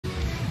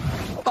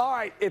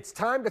right, it's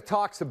time to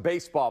talk some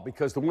baseball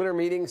because the winter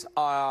meetings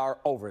are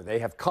over. They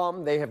have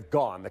come, they have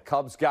gone. The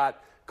Cubs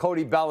got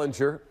Cody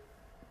Bellinger,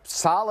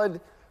 solid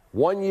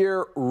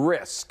one-year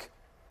risk,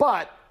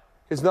 but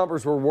his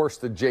numbers were worse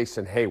than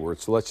Jason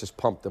Hayward, so let's just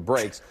pump the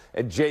brakes.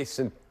 And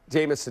Jameson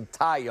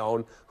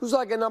Taillon, who's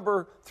like a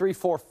number 3,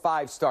 4,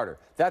 5 starter.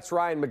 That's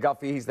Ryan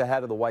McGuffey. He's the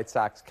head of the White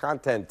Sox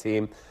content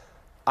team.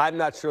 I'm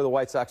not sure the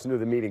White Sox knew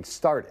the meeting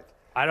started.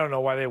 I don't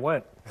know why they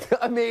went.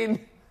 I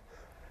mean,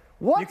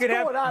 what's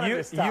going on in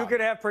this town? You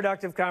could have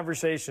productive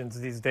conversations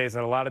these days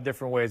in a lot of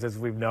different ways, as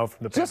we've known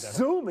from the pandemic. Just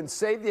Zoom and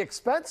save the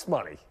expense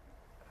money.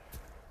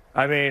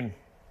 I mean,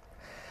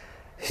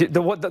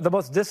 the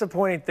most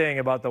disappointing thing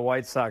about the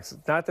White Sox,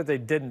 not that they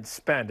didn't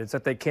spend, it's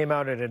that they came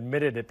out and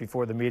admitted it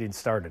before the meeting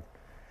started.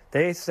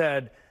 They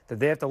said that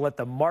they have to let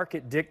the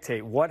market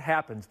dictate what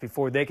happens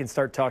before they can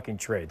start talking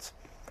trades.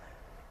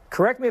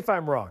 Correct me if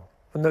I'm wrong.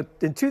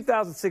 In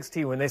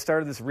 2016, when they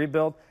started this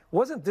rebuild,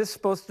 wasn't this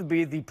supposed to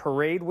be the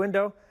parade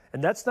window?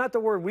 And that's not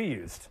the word we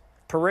used.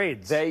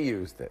 Parades. They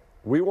used it.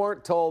 We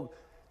weren't told,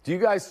 do you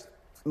guys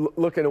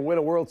looking to win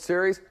a World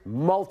Series?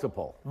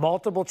 Multiple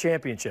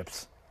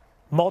championships.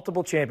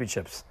 Multiple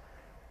championships.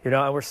 You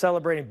know, and we're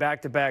celebrating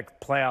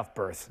back-to-back playoff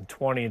berths in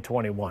 20 and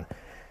 21.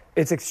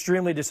 It's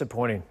extremely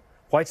disappointing.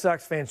 White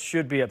Sox fans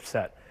should be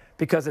upset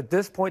because at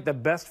this point, the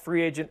best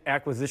free agent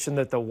acquisition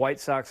that the White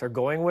Sox are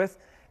going with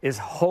is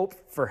hope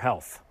for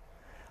health.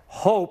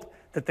 Hope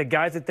that the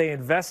guys that they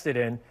invested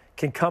in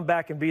can come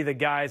back and be the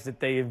guys that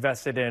they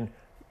invested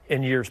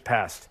in years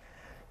past.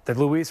 The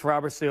Luis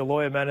Roberts, the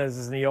Eloy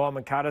Jimenez, and the Yoel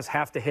Moncadas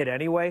have to hit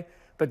anyway.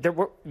 But there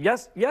were,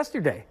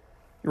 yesterday,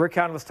 Rick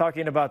Hahn was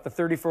talking about the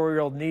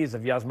 34-year-old knees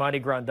of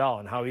Yasmani Grandal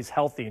and how he's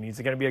healthy and he's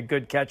going to be a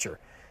good catcher.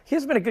 He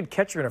hasn't been a good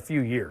catcher in a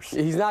few years.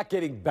 He's not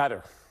getting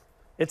better.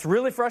 It's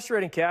really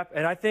frustrating, Cap,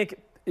 and I think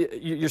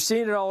you're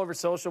seeing it all over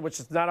social, which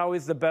is not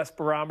always the best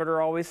barometer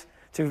always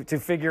to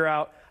figure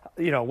out,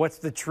 you know, what's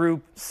the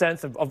true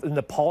sense of in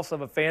the pulse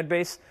of a fan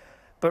base.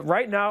 But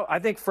right now, I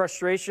think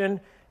frustration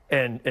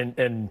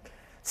and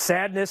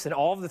sadness and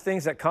all of the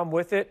things that come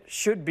with it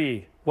should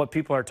be what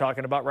people are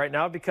talking about right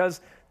now because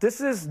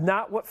this is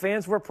not what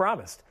fans were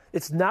promised.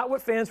 It's not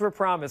what fans were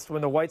promised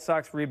when the White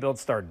Sox rebuild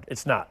started.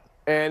 It's not.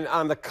 And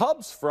on the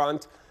Cubs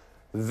front,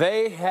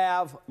 they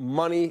have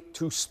money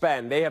to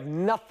spend. They have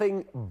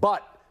nothing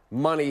but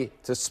money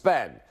to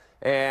spend.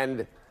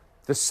 And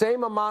the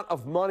same amount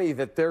of money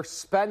that they're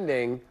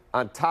spending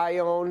on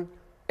Taillon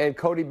and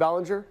Cody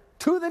Bellinger,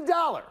 to the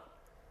dollar,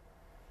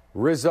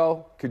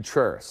 Rizzo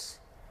Contreras.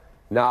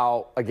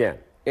 Now, again,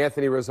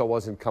 Anthony Rizzo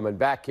wasn't coming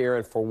back here,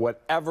 and for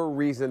whatever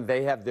reason,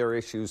 they have their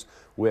issues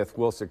with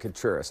Wilson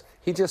Contreras.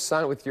 He just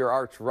signed with your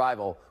arch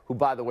rival, who,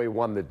 by the way,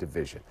 won the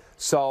division.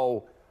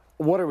 So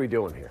what are we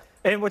doing here?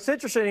 And what's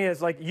interesting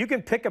is, like, you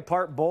can pick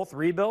apart both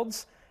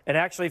rebuilds and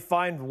actually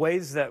find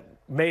ways that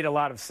made a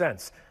lot of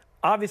sense.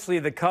 Obviously,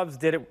 the Cubs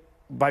did it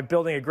by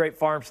building a great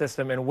farm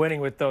system and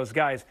winning with those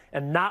guys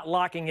and not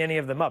locking any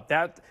of them up.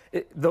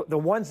 The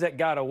ones that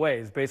got away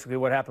is basically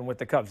what happened with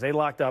the Cubs. They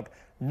locked up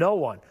no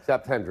one.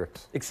 Except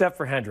Hendricks. Except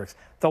for Hendricks.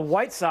 The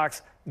White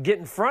Sox get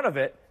in front of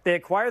it. They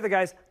acquire the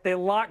guys. They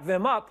lock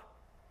them up,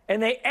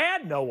 and they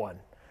add no one.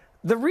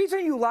 The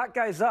reason you lock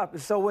guys up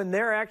is so when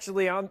they're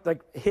actually on,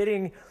 like,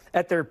 hitting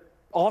at their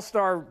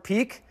all-star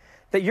peak,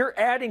 that you're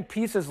adding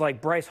pieces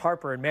like Bryce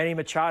Harper and Manny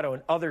Machado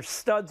and other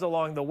studs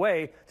along the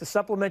way to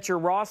supplement your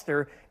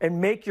roster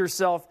and make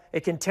yourself a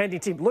contending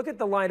team. Look at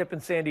the lineup in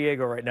San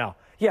Diego right now.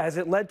 Yeah, has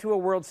it led to a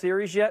World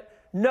Series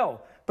yet?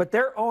 No. But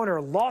their owner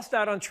lost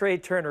out on Trey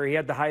Turner. He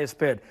had the highest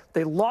bid.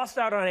 They lost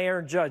out on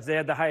Aaron Judge. They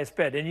had the highest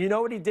bid. And you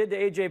know what he did to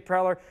A.J.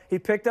 Preller? He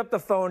picked up the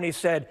phone and he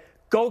said,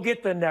 go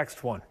get the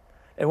next one.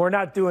 And we're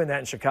not doing that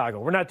in Chicago.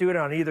 We're not doing it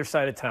on either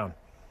side of town.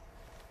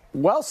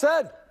 Well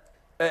said.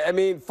 I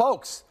mean,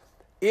 folks,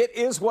 it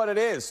is what it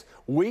is.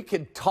 We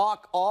can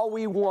talk all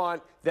we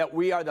want that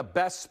we are the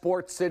best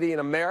sports city in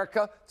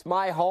America. It's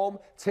my home.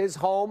 It's his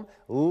home.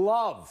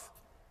 Love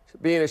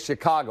being a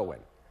Chicagoan.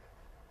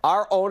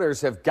 Our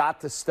owners have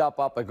got to step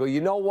up and go,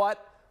 you know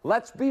what?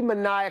 Let's be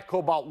maniacal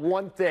about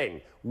one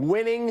thing,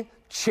 winning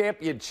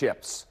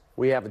championships.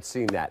 We haven't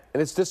seen that.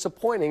 And it's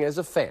disappointing as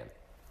a fan.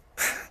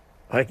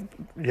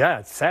 Yeah,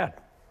 it's sad.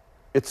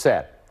 It's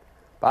sad.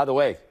 By the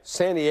way,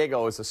 San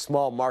Diego is a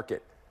small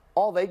market.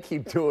 All they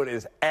keep doing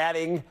is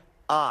adding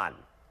on.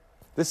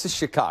 This is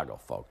Chicago,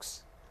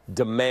 folks.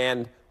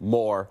 Demand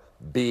more,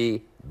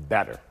 be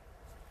better.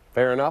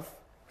 Fair enough?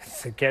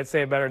 I can't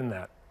say it better than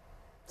that.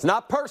 It's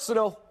not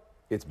personal,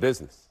 it's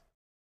business.